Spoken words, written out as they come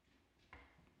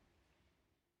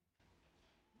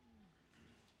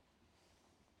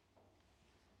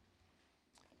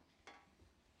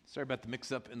Sorry about the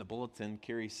mix-up in the bulletin.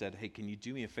 Carrie said, hey, can you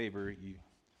do me a favor?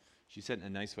 She said it in a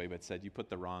nice way, but said, you put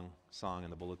the wrong song in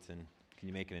the bulletin. Can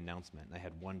you make an announcement? And I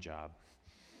had one job.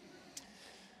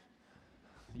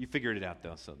 You figured it out,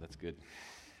 though, so that's good.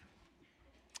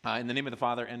 In the name of the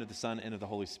Father, and of the Son, and of the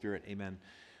Holy Spirit, amen.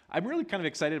 I'm really kind of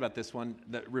excited about this one,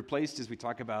 that replaced as we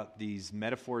talk about these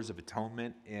metaphors of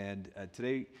atonement. And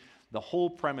today, the whole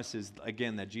premise is,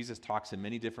 again, that Jesus talks in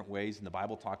many different ways, and the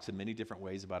Bible talks in many different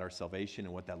ways about our salvation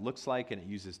and what that looks like, and it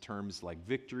uses terms like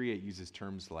victory, it uses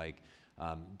terms like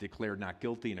declared not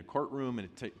guilty in a courtroom, and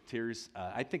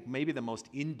I think maybe the most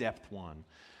in-depth one,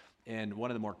 and one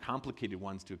of the more complicated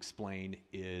ones to explain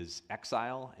is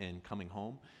exile and coming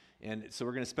home. And so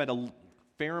we're going to spend a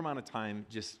fair amount of time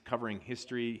just covering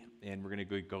history, and we're going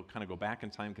to go back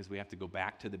in time because we have to go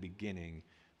back to the beginning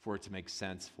for it to make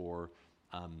sense for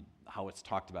how it's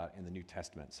talked about in the New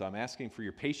Testament. So I'm asking for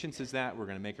your patience as that. We're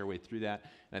going to make our way through that,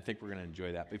 and I think we're going to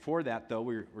enjoy that. Before that, though,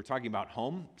 we're talking about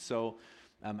home. So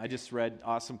I just read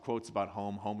awesome quotes about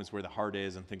home. Home is where the heart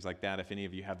is and things like that. If any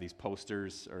of you have these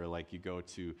posters, or like you go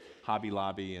to Hobby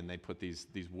Lobby and they put these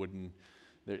wooden,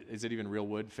 is it even real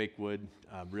wood, fake wood,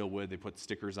 real wood, they put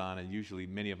stickers on, and usually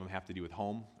many of them have to do with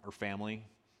home or family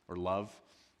or love.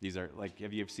 These are like,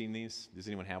 have you ever seen these? Does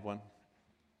anyone have one?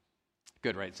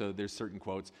 Good, right? So there's certain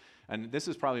quotes. And this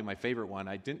is probably my favorite one.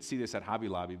 I didn't see this at Hobby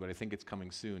Lobby, but I think it's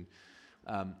coming soon.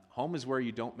 Home is where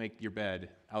you don't make your bed.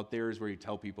 Out there is where you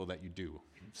tell people that you do.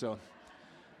 So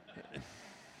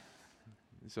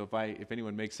if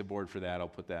anyone makes a board for that, I'll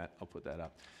put that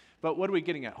up. But what are we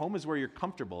getting at? Home is where you're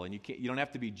comfortable, and you don't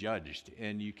have to be judged,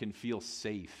 and you can feel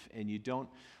safe, and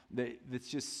it's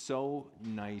just so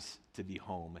nice to be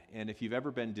home. And if you've ever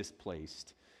been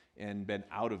displaced and been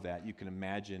out of that, you can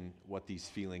imagine what these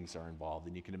feelings are involved.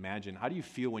 And you can imagine, how do you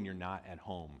feel when you're not at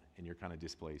home and you're kind of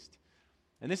displaced?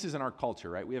 And this is in our culture,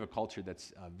 right? We have a culture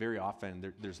that's very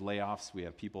often, there's layoffs. We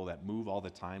have people that move all the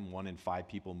time. 1 in 5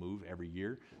 people move every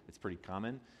year. It's pretty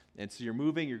common. And so you're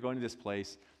moving, you're going to this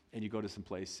place, and you go to some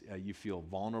place, you feel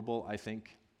vulnerable, I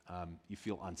think. You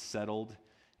feel unsettled.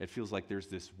 It feels like there's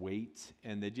this weight.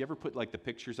 And did you ever put like the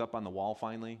pictures up on the wall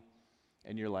finally?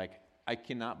 And you're like, I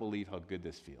cannot believe how good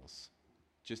this feels,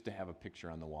 just to have a picture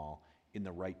on the wall in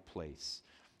the right place.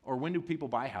 Or when do people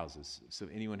buy houses? So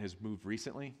anyone has moved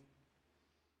recently?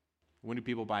 When do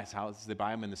people buy houses? They buy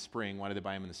them in the spring. Why do they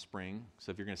buy them in the spring?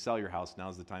 So if you're going to sell your house,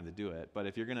 now's the time to do it.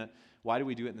 But why do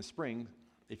we do it in the spring?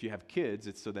 If you have kids,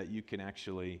 it's so that you can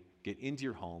actually get into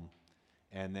your home,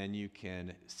 and then you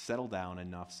can settle down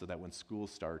enough so that when school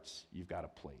starts, you've got a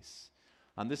place.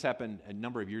 This happened a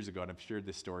number of years ago, and I've shared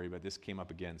this story, but this came up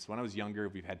again. So when I was younger,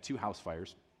 we've had 2 house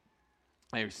fires.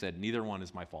 I said neither one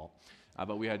is my fault,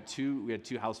 but we had two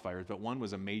house fires. But one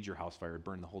was a major house fire. It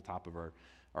burned the whole top of our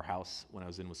house when I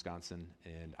was in Wisconsin,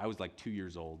 and I was like 2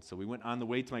 years old. So we went on the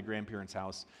way to my grandparents'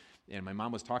 house, and my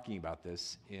mom was talking about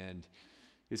this, and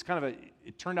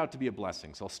it turned out to be a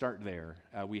blessing. So I'll start there.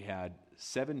 We had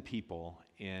 7 people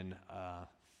in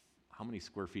how many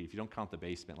square feet? If you don't count the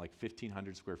basement, like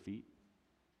 1,500 square feet.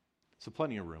 So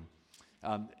plenty of room.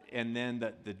 And then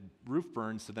the roof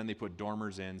burned, so then they put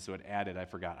dormers in, so it added, I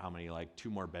forgot how many, like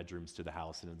 2 more bedrooms to the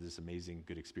house, and it was this amazing,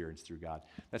 good experience through God.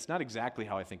 That's not exactly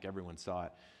how I think everyone saw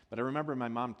it, but I remember my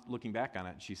mom looking back on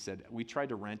it, and she said, we tried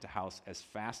to rent a house as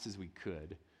fast as we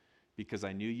could because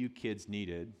I knew you kids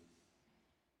needed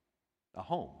a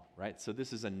home, right? So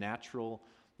this is a natural,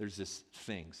 there's this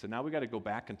thing. So now we got to go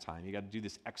back in time. You got to do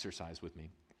this exercise with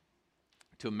me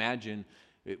to imagine.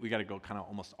 We got to go kind of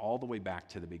almost all the way back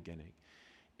to the beginning.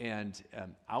 And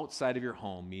outside of your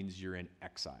home means you're in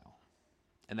exile.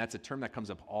 And that's a term that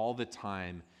comes up all the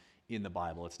time in the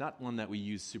Bible. It's not one that we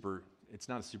use it's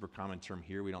not a super common term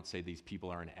here. We don't say these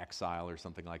people are in exile or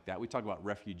something like that. We talk about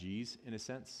refugees in a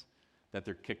sense, that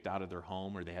they're kicked out of their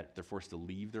home, or they're forced to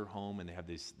leave their home, and they have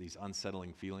these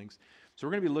unsettling feelings. So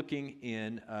we're going to be looking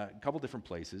in a couple different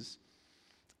places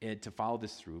to follow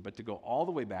this through, but to go all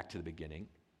the way back to the beginning.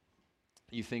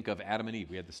 You think of Adam and Eve.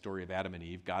 We had the story of Adam and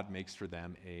Eve. God makes for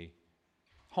them a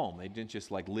home. They didn't just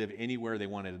like live anywhere they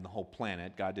wanted in the whole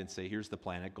planet. God didn't say, here's the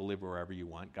planet, go live wherever you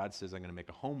want. God says, I'm going to make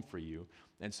a home for you.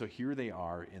 And so here they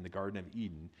are in the Garden of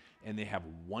Eden, and they have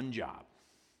one job,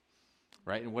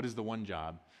 right? And what is the one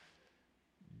job?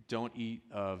 Don't eat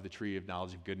of the tree of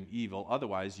knowledge of good and evil.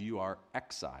 Otherwise, you are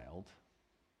exiled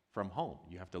from home.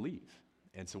 You have to leave.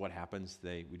 And so what happens?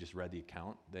 We just read the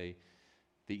account. They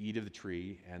eat of the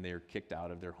tree, and they're kicked out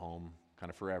of their home kind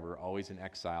of forever, always in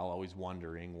exile, always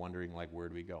wondering like, where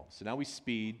do we go? So now we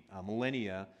speed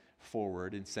millennia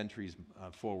forward and centuries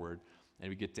forward, and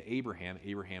we get to Abraham.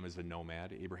 Abraham is a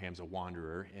nomad. Abraham's a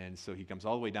wanderer, and so he comes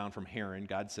all the way down from Haran.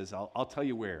 God says, I'll tell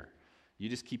you where You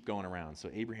just keep going around.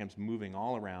 So Abraham's moving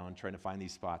all around trying to find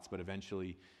these spots, but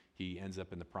eventually he ends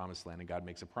up in the promised land, and God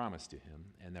makes a promise to him.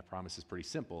 And that promise is pretty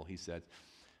simple. He said,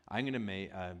 I'm going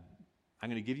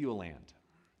to give you a land,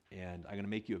 and I'm going to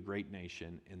make you a great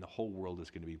nation, and the whole world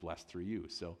is going to be blessed through you.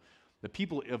 So the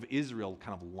people of Israel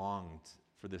kind of longed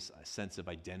for this sense of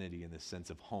identity and this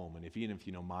sense of home. And even if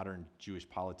you know modern Jewish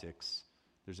politics,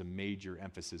 there's a major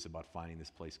emphasis about finding this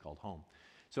place called home.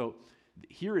 So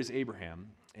here is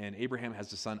Abraham, and Abraham has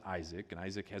the son Isaac, and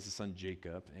Isaac has the son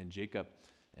Jacob, and Jacob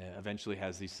eventually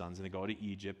has these sons, and they go to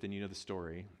Egypt, and you know the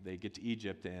story. They get to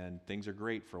Egypt, and things are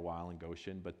great for a while in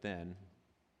Goshen, but then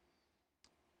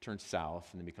turn south,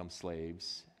 and they become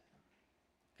slaves,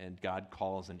 and God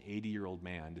calls an 80-year-old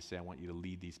man to say, I want you to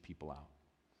lead these people out.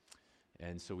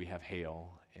 And so we have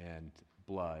hail, and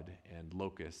blood, and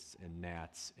locusts, and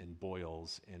gnats, and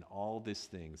boils, and all these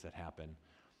things that happen,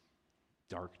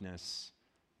 darkness.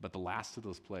 But the last of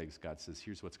those plagues, God says,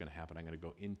 here's what's going to happen. I'm going to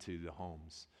go into the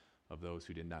homes of those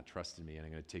who did not trust in me, and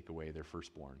I'm going to take away their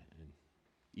firstborn. And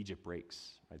Egypt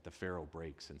breaks, right? The Pharaoh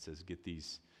breaks and says,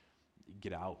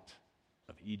 get out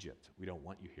of Egypt. We don't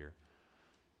want you here.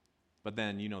 But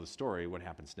then, you know the story, what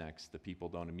happens next? The people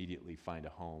don't immediately find a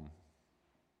home.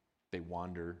 They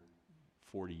wander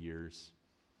 40 years,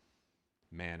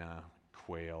 manna,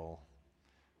 quail,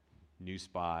 new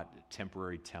spot,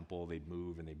 temporary temple. They'd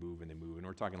move and they move and they move. And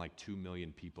we're talking like 2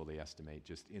 million people, they estimate,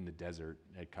 just in the desert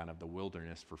at kind of the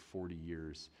wilderness for 40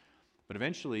 years. But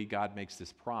eventually, God makes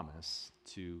this promise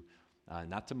to,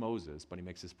 not to Moses, but he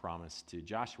makes this promise to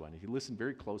Joshua. And if you listen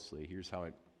very closely, here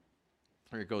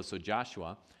it goes. So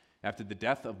Joshua, after the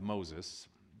death of Moses,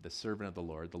 the servant of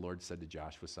the Lord said to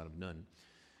Joshua, son of Nun,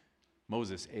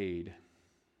 Moses, aid.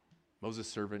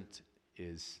 Moses,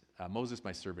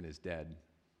 my servant, is dead.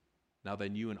 Now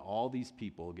then, you and all these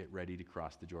people get ready to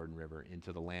cross the Jordan River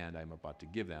into the land I am about to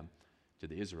give them to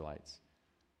the Israelites.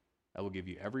 I will give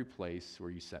you every place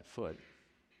where you set foot,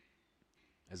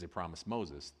 as I promised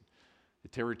Moses. The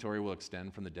territory will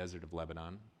extend from the desert of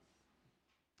Lebanon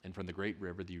and from the great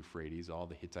river, the Euphrates, all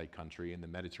the Hittite country, and the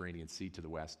Mediterranean Sea to the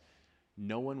west.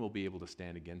 No one will be able to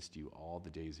stand against you all the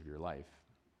days of your life.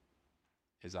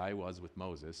 As I was with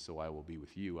Moses, so I will be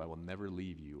with you. I will never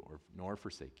leave you nor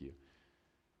forsake you.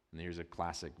 And here's a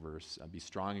classic verse. Be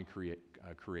strong and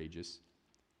courageous,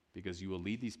 because you will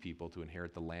lead these people to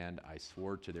inherit the land I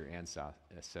swore to their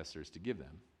ancestors to give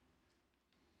them.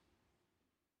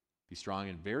 Be strong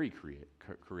and very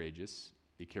courageous.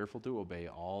 Be careful to obey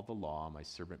all the law my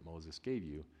servant Moses gave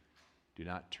you. Do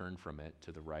not turn from it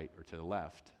to the right or to the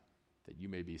left, that you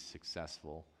may be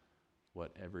successful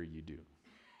whatever you do.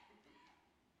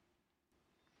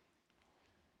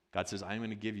 God says, I'm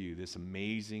going to give you this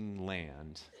amazing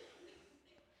land,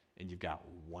 and you've got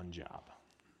one job.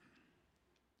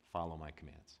 Follow my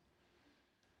commands.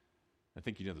 I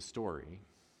think you know the story.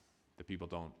 The people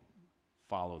don't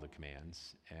follow the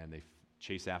commands, and they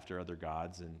chase after other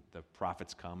gods, and the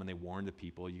prophets come, and they warn the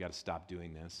people, you got to stop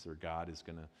doing this, or God is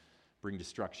going to bring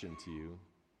destruction to you.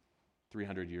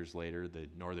 300 years later, the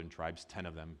northern tribes, 10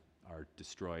 of them, are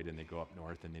destroyed, and they go up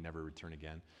north, and they never return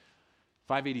again.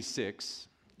 586...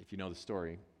 if you know the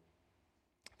story,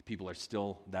 the people are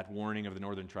still, that warning of the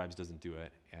northern tribes doesn't do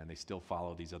it, and they still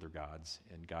follow these other gods.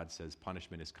 And God says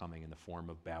punishment is coming in the form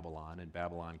of Babylon, and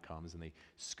Babylon comes, and they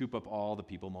scoop up all the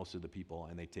people, most of the people,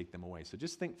 and they take them away. So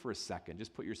just think for a second,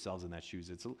 just put yourselves in that shoes.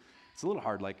 It's a little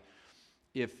hard. Like,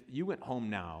 if you went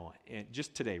home now, and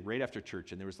just today, right after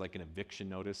church, and there was like an eviction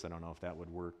notice, I don't know if that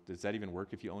would work. Does that even work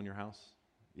if you own your house?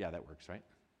 Yeah, that works, right?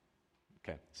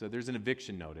 Okay, so there's an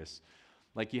eviction notice.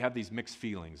 Like, you have these mixed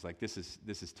feelings, like this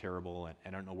is terrible, and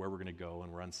I don't know where we're going to go,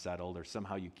 and we're unsettled, or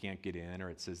somehow you can't get in, or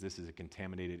it says this is a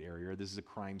contaminated area, or this is a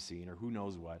crime scene, or who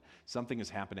knows what. Something has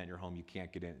happened at your home, you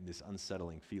can't get in, this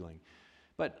unsettling feeling.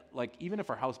 But, like, even if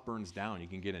our house burns down, you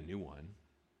can get a new one,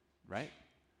 right?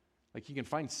 Like, you can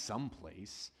find some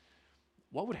place.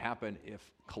 What would happen if,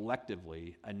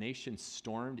 collectively, a nation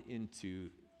stormed into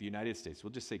the United States?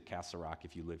 We'll just say Castle Rock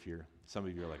if you live here. Some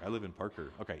of you are like, I live in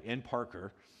Parker. Okay, in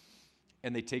Parker.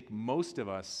 And they take most of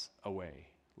us away.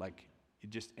 Like, you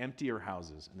just empty our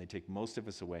houses, and they take most of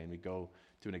us away, and we go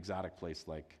to an exotic place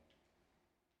like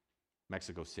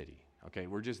Mexico City. Okay,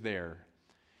 we're just there.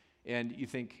 And you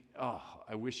think, oh,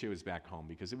 I wish I was back home,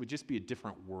 because it would just be a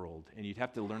different world, and you'd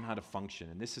have to learn how to function.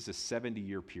 And this is a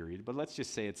 70-year period, but let's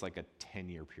just say it's like a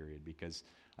 10-year period, because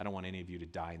I don't want any of you to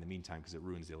die in the meantime, because it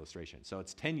ruins the illustration. So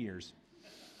it's 10 years,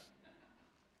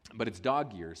 but it's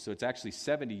dog years, so it's actually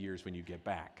 70 years when you get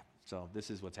back. So this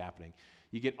is what's happening.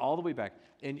 You get all the way back,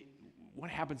 and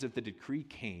what happens if the decree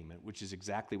came, which is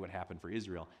exactly what happened for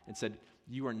Israel, and said,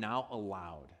 you are now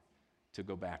allowed to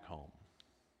go back home?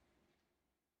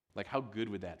 Like, how good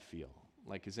would that feel?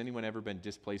 Like, has anyone ever been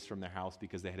displaced from their house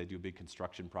because they had to do a big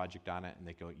construction project on it, and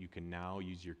they go, you can now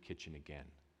use your kitchen again?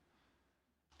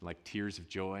 Like tears of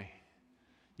joy.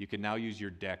 You can now use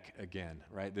your deck again,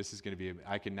 right? This is going to be,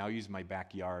 I can now use my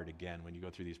backyard again when you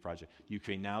go through these projects. You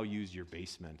can now use your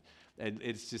basement. And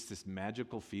it's just this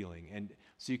magical feeling. And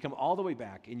so you come all the way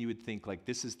back, and you would think, like,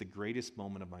 this is the greatest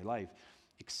moment of my life,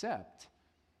 except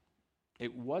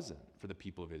it wasn't for the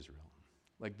people of Israel.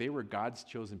 Like, they were God's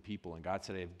chosen people, and God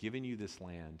said, I have given you this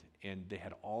land, and they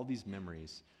had all these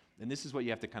memories. And this is what you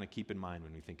have to kind of keep in mind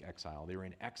when we think exile. They were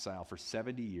in exile for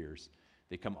 70 years.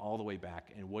 They come all the way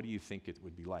back, and what do you think it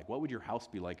would be like? What would your house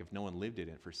be like if no one lived in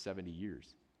it for 70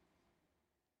 years?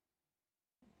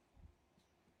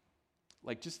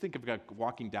 Like, just think of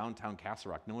walking downtown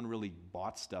Castle Rock. No one really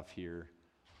bought stuff here,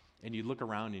 and you look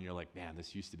around, and you're like, man,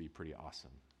 this used to be pretty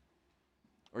awesome.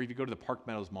 Or if you go to the Park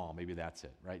Meadows Mall, maybe that's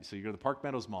it, right? So you go to the Park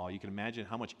Meadows Mall, you can imagine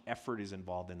how much effort is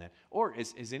involved in that. Or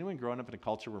is anyone growing up in a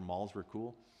culture where malls were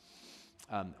cool?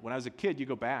 When I was a kid, you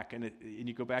go back, and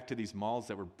you go back to these malls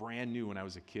that were brand new when I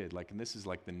was a kid, like, and this is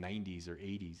like the 90s or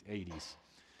 80s.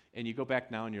 And you go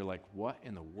back now, and you're like, what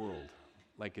in the world?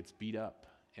 Like, it's beat up,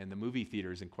 and the movie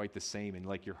theater isn't quite the same, and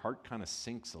like your heart kind of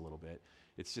sinks a little bit.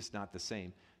 It's just not the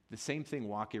same. The same thing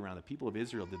walking around. The people of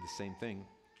Israel did the same thing.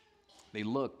 They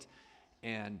looked,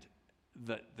 and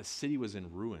the city was in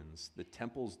ruins. The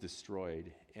temple's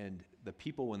destroyed. And the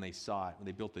people, when they saw it, when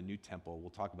they built the new temple, we'll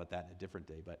talk about that in a different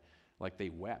day, but like, they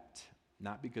wept.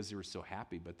 Not because they were so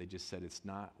happy, but they just said it's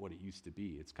not what it used to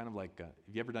be. It's kind of like, have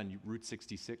you ever done Route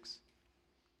 66?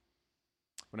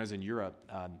 When I was in Europe,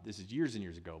 this is years and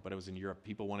years ago, but I was in Europe,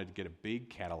 people wanted to get a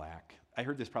big Cadillac. I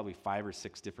heard this probably 5 or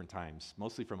 6 different times,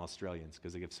 mostly from Australians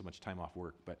because they get so much time off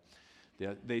work. But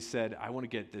they said, I want to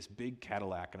get this big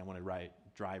Cadillac, and I want to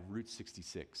drive Route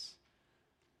 66.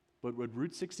 But would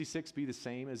Route 66 be the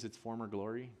same as its former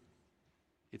glory?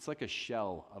 It's like a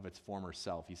shell of its former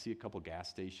self. You see a couple gas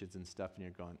stations and stuff, and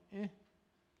you're going,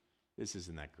 this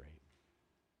isn't that great.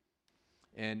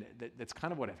 And that's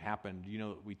kind of what had happened. You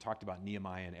know, we talked about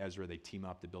Nehemiah and Ezra. They team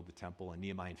up to build the temple, and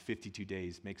Nehemiah in 52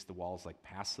 days makes the walls like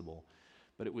passable.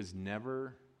 But it was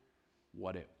never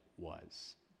what it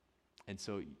was. And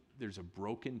so there's a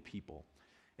broken people.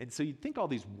 And so you'd think all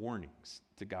these warnings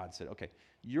to God said, okay,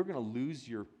 you're going to lose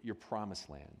your promised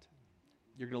land.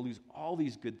 You're going to lose all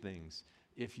these good things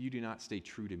if you do not stay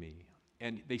true to me.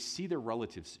 And they see their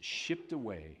relatives shipped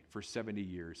away for 70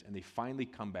 years, and they finally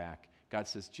come back. God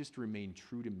says, just remain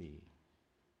true to me.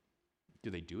 Do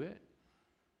they do it?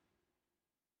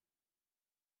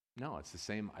 No, it's the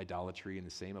same idolatry and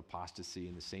the same apostasy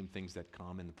and the same things that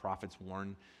come, and the prophets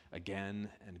warn again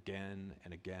and again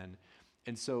and again.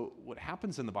 And so what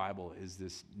happens in the Bible is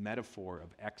this metaphor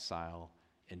of exile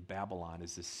in Babylon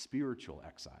is this spiritual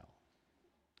exile.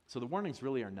 So the warnings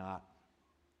are not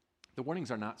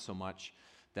so much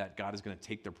that God is going to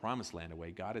take their promised land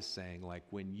away. God is saying, like,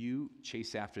 when you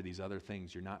chase after these other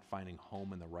things, you're not finding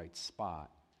home in the right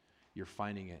spot. You're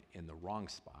finding it in the wrong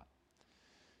spot.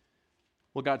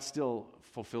 Well, God still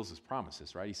fulfills his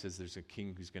promises, right? He says there's a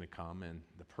king who's going to come, and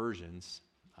the Persians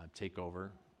take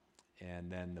over, and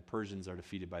then the Persians are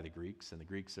defeated by the Greeks, and the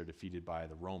Greeks are defeated by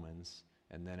the Romans,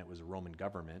 and then it was a Roman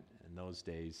government. In those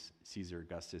days, Caesar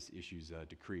Augustus issues a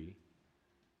decree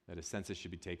that a census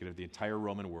should be taken of the entire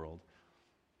Roman world.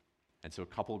 And so a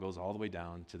couple goes all the way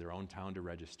down to their own town to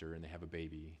register, and they have a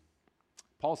baby.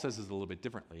 Paul says this a little bit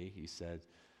differently. He said,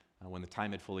 when the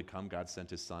time had fully come, God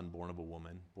sent his son, born of a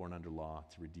woman, born under law,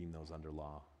 to redeem those under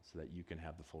law, so that you can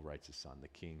have the full rights of son. The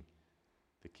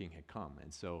king had come.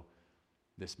 And so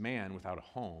this man without a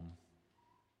home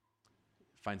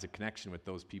finds a connection with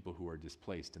those people who are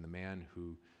displaced, and the man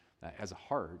who has a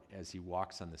heart as he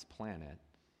walks on this planet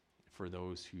for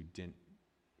those who didn't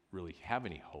really have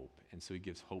any hope. And so he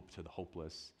gives hope to the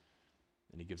hopeless,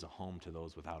 and he gives a home to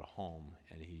those without a home,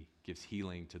 and he gives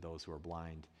healing to those who are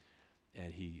blind,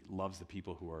 and he loves the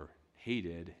people who are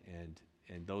hated and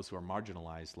those who are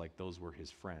marginalized, like those were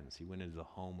his friends. He went into the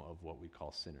home of what we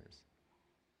call sinners.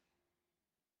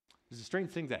 There's a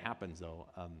strange thing that happens, though.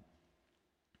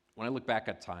 When I look back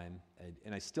at time,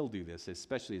 and I still do this,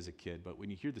 especially as a kid, but when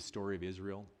you hear the story of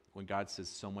Israel, when God says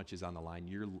so much is on the line,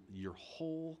 your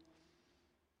whole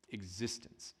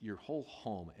existence, your whole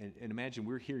home, and imagine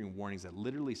we're hearing warnings that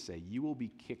literally say you will be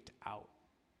kicked out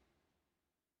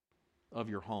of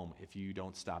your home if you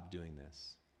don't stop doing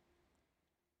this.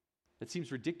 It seems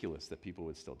ridiculous that people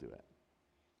would still do it.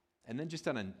 And then just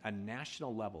on a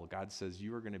national level, God says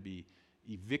you are going to be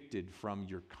evicted from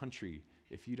your country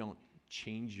if you don't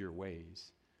change your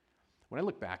ways. When I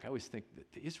look back, I always think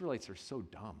that the Israelites are so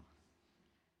dumb.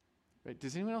 Right?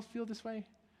 Does anyone else feel this way?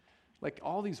 Like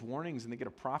all these warnings, and they get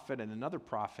a prophet and another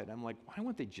prophet. I'm like, why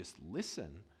won't they just listen?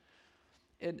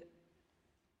 And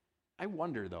I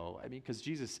wonder, though, I mean, because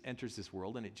Jesus enters this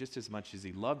world, and just as much as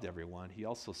he loved everyone, he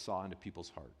also saw into people's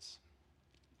hearts.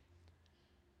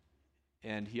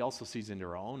 And he also sees into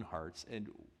our own hearts. And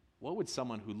what would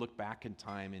someone who looked back in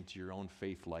time into your own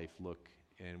faith life look,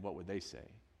 and what would they say?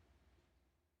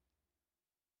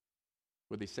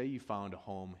 Would they say you found a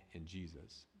home in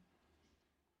Jesus?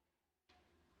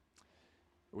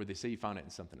 Or would they say you found it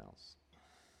in something else?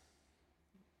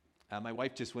 My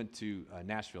wife just went to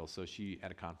Nashville, so she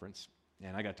had a conference,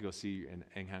 and I got to go see and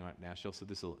hang out at Nashville, so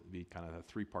this will be kind of a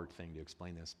three-part thing to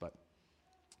explain this. But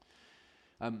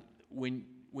when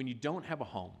you don't have a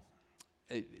home,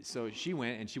 so she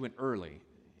went early,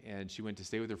 and she went to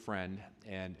stay with her friend,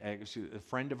 and actually a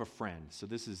friend of a friend. So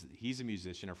he's a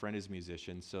musician, her friend is a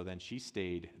musician, so then she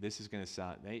stayed, this is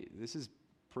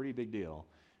a pretty big deal.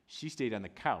 She stayed on the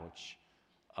couch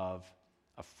of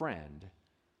a friend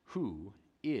who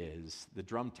is the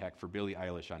drum tech for Billie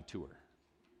Eilish on tour.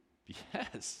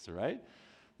 Yes, right?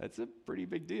 That's a pretty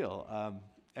big deal.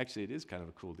 Actually, it is kind of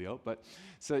a cool deal. But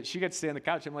so she got to stay on the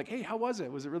couch. I'm like, hey, how was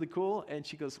it? Was it really cool? And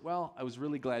she goes, well, I was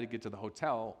really glad to get to the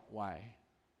hotel. Why?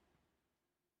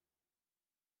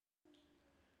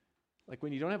 Like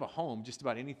when you don't have a home, just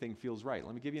about anything feels right.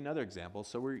 Let me give you another example.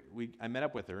 So I met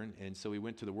up with her, and so we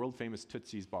went to the world famous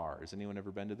Tootsie's Bar. Has anyone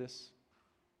ever been to this?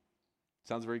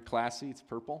 Sounds very classy. It's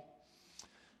purple.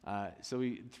 So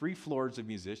 3 floors of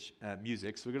music.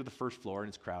 So we go to the first floor, and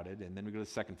it's crowded, and then we go to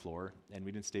the second floor, and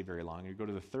we didn't stay very long. And we go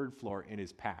to the third floor, and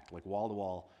it's packed, like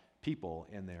wall-to-wall people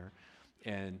in there,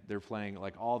 and they're playing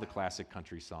like all the classic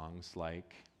country songs,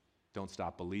 like "Don't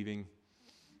Stop Believing,"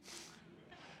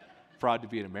 "Proud to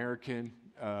Be an American."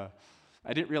 I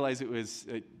didn't realize it was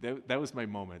that was my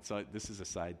moment. So this is a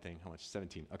side thing. How much?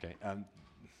 17. Okay.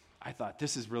 I thought,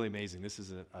 this is really amazing. This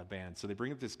is a band. So they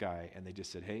bring up this guy, and they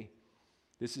just said, hey,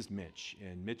 this is Mitch.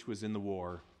 And Mitch was in the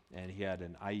war, and he had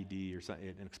an IED or something,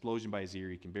 an explosion by his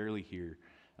ear. He can barely hear,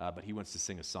 but he wants to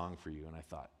sing a song for you. And I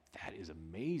thought, that is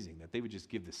amazing that they would just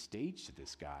give the stage to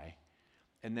this guy.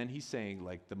 And then he's saying,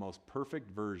 like, the most perfect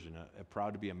version of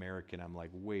Proud to Be American. I'm like,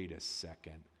 wait a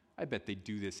second. I bet they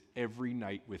do this every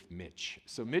night with Mitch.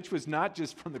 So Mitch was not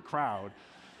just from the crowd.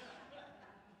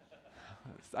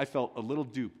 I felt a little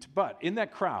duped. But in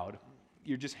that crowd,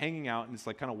 you're just hanging out, and it's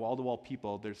like kind of wall-to-wall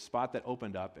people. There's a spot that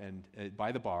opened up and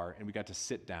by the bar, and we got to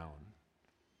sit down.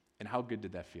 And how good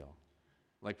did that feel?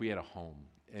 Like we had a home.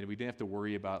 And we didn't have to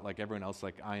worry about, like, everyone else,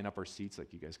 like, eyeing up our seats,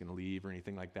 like, you guys going to leave or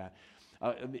anything like that.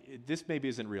 This maybe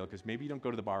isn't real, because maybe you don't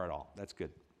go to the bar at all. That's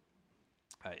good.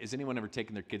 Has anyone ever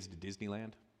taken their kids to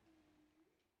Disneyland?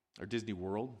 Or Disney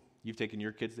World? You've taken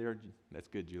your kids there? That's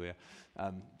good, Julia.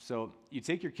 So you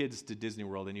take your kids to Disney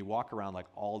World, and you walk around, like,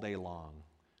 all day long.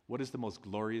 What is the most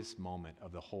glorious moment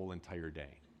of the whole entire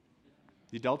day?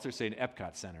 The adults are saying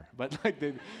Epcot Center, but like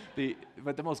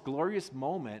but the most glorious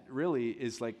moment really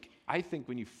is, like, I think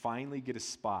when you finally get a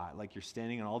spot, like you're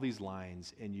standing on all these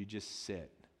lines and you just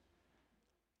sit,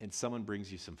 and someone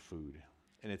brings you some food,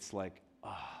 and it's like,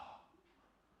 oh,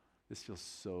 this feels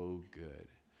so good.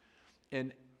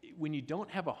 And when you don't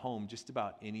have a home, just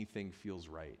about anything feels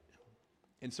right.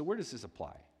 And so where does this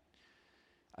apply?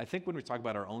 I think when we talk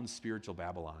about our own spiritual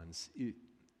Babylons,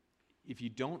 if you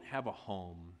don't have a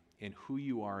home in who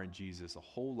you are in Jesus, a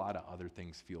whole lot of other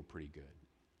things feel pretty good.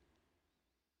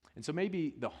 And so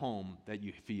maybe the home that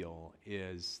you feel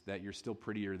is that you're still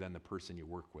prettier than the person you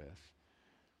work with.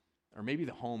 Or maybe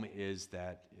the home is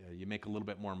that you make a little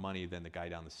bit more money than the guy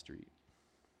down the street.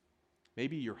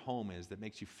 Maybe your home is that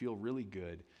makes you feel really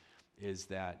good is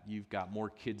that you've got more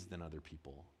kids than other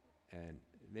people. And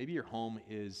maybe your home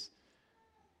is,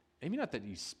 maybe not that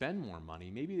you spend more money,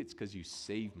 maybe it's because you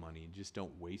save money and just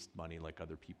don't waste money like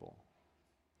other people.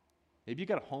 Maybe you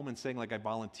got a home and saying, like, I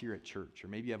volunteer at church. Or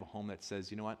maybe you have a home that says,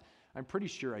 you know what, I'm pretty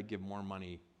sure I give more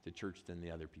money to church than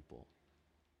the other people.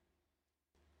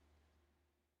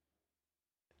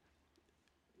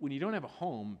 When you don't have a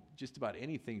home, just about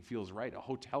anything feels right. A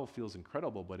hotel feels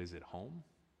incredible, but is it home?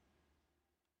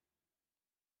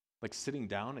 Like sitting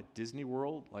down at Disney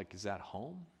World, like, is that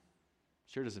home?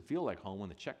 Sure doesn't feel like home when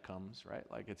the check comes, right?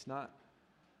 Like, it's not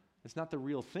the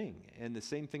real thing. And the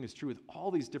same thing is true with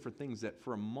all these different things that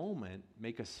for a moment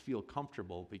make us feel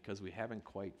comfortable because we haven't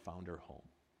quite found our home.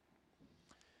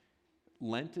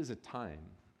 Lent is a time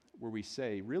where we're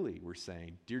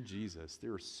saying, dear Jesus,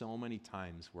 there are so many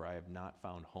times where I have not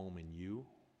found home in you,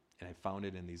 and I found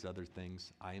it in these other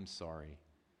things. I am sorry.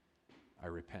 I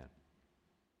repent.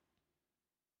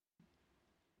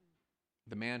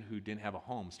 The man who didn't have a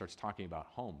home starts talking about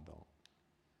home, though.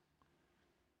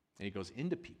 And he goes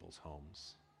into people's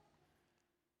homes.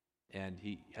 And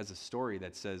he has a story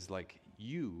that says, like,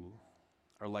 you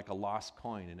are like a lost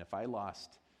coin. And if I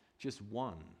lost just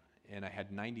one and I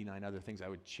had 99 other things, I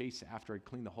would chase after, I'd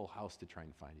clean the whole house to try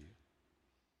and find you.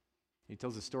 He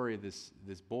tells the story of this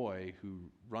boy who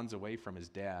runs away from his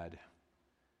dad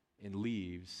and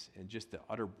leaves, and just the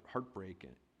utter heartbreak,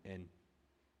 and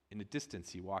in the distance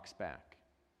he walks back.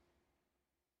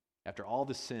 After all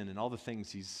the sin and all the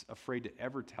things he's afraid to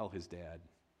ever tell his dad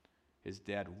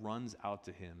runs out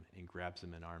to him and grabs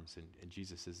him in arms, and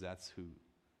Jesus says, that's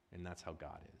how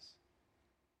God is.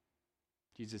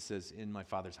 Jesus says, in my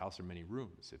Father's house are many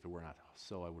rooms. If it were not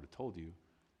so, I would have told you.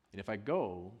 And if I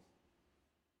go,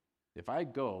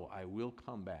 I will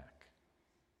come back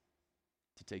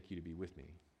to take you to be with me.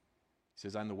 He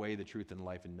says, I'm the way, the truth, and the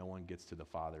life, and no one gets to the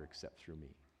Father except through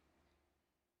me.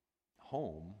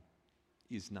 Home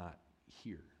is not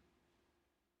here.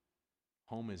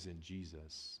 Home is in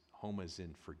Jesus. Home is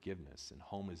in forgiveness, and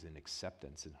home is in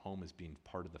acceptance, and home is being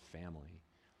part of the family.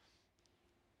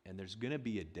 And there's going to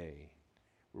be a day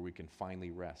where we can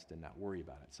finally rest and not worry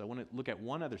about it. So I want to look at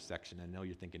one other section. I know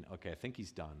you're thinking, okay, I think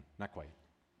he's done. Not quite.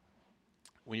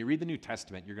 When you read the New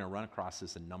Testament, you're going to run across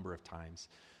this a number of times,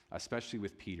 especially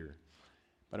with Peter.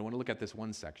 But I want to look at this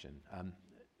one section.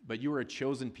 But you are a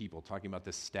chosen people, talking about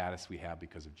this status we have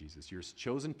because of Jesus. You're a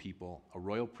chosen people, a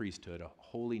royal priesthood, a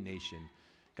holy nation,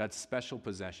 God's special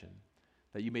possession,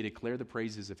 that you may declare the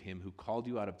praises of him who called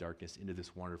you out of darkness into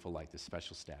this wonderful light, this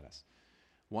special status.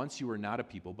 Once you were not a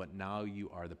people, but now you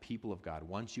are the people of God.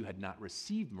 Once you had not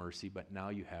received mercy, but now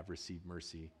you have received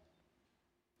mercy.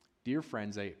 Dear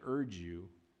friends, I urge you,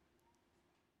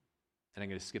 and I'm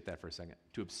going to skip that for a second,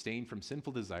 to abstain from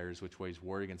sinful desires which wage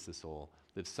war against the soul.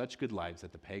 Live such good lives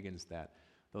that the pagans, that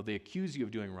though they accuse you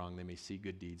of doing wrong, they may see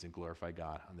good deeds and glorify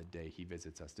God on the day he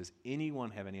visits us. Does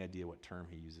anyone have any idea what term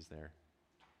he uses there?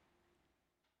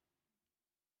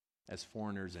 As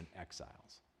foreigners and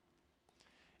exiles.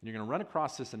 And you're going to run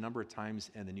across this a number of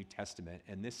times in the New Testament,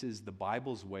 and this is the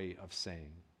Bible's way of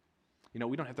saying, we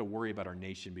don't have to worry about our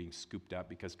nation being scooped up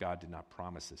because God did not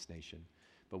promise this nation.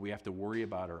 But we have to worry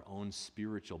about our own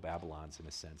spiritual Babylons, in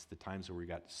a sense, the times where we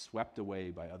got swept away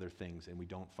by other things and we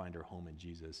don't find our home in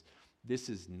Jesus. This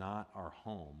is not our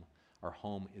home. Our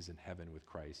home is in heaven with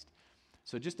Christ.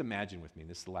 So just imagine with me,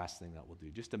 this is the last thing that we'll do.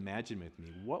 Just imagine with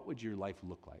me, what would your life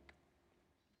look like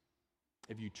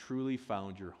if you truly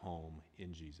found your home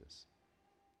in Jesus?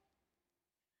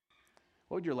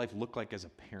 What would your life look like as a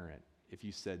parent if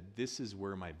you said, this is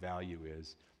where my value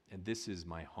is, and this is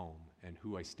my home, and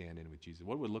who I stand in with Jesus?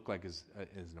 What would it look like as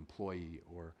an employee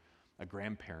or a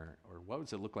grandparent? Or what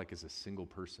does it look like as a single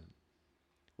person?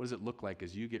 What does it look like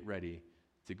as you get ready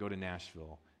to go to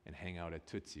Nashville and hang out at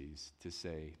Tootsie's to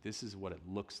say, this is what it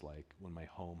looks like when my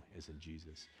home is in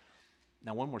Jesus?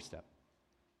 Now, one more step.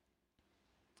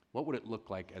 What would it look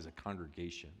like as a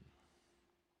congregation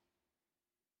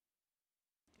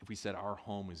if we said our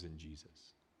home is in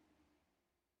Jesus?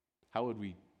 How would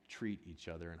we treat each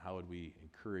other, and how would we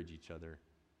encourage each other?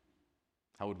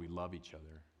 How would we love each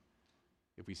other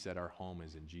if we said our home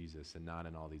is in Jesus and not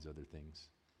in all these other things?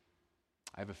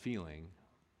 I have a feeling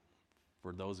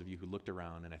for those of you who looked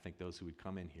around, and I think those who would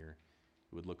come in here,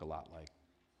 it would look a lot like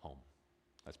home.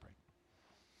 Let's pray.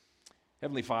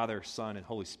 Heavenly Father, Son, and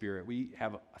Holy Spirit, we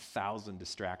have 1,000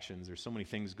 distractions. There's so many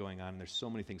things going on, and there's so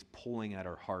many things pulling at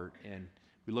our heart. And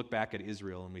we look back at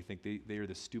Israel, and we think they are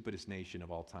the stupidest nation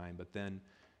of all time. But then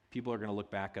people are going to look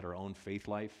back at our own faith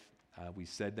life. We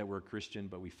said that we're a Christian,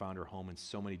 but we found our home in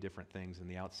so many different things on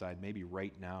the outside. Maybe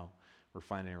right now we're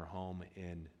finding our home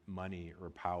in money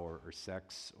or power or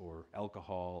sex or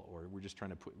alcohol, or we're just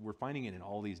we're finding it in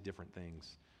all these different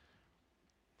things.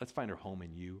 Let's find our home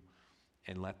in you,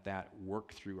 and let that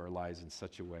work through our lives in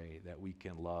such a way that we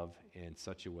can love in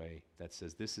such a way that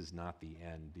says this is not the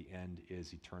end. The end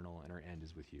is eternal, and our end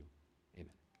is with you.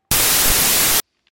 Amen.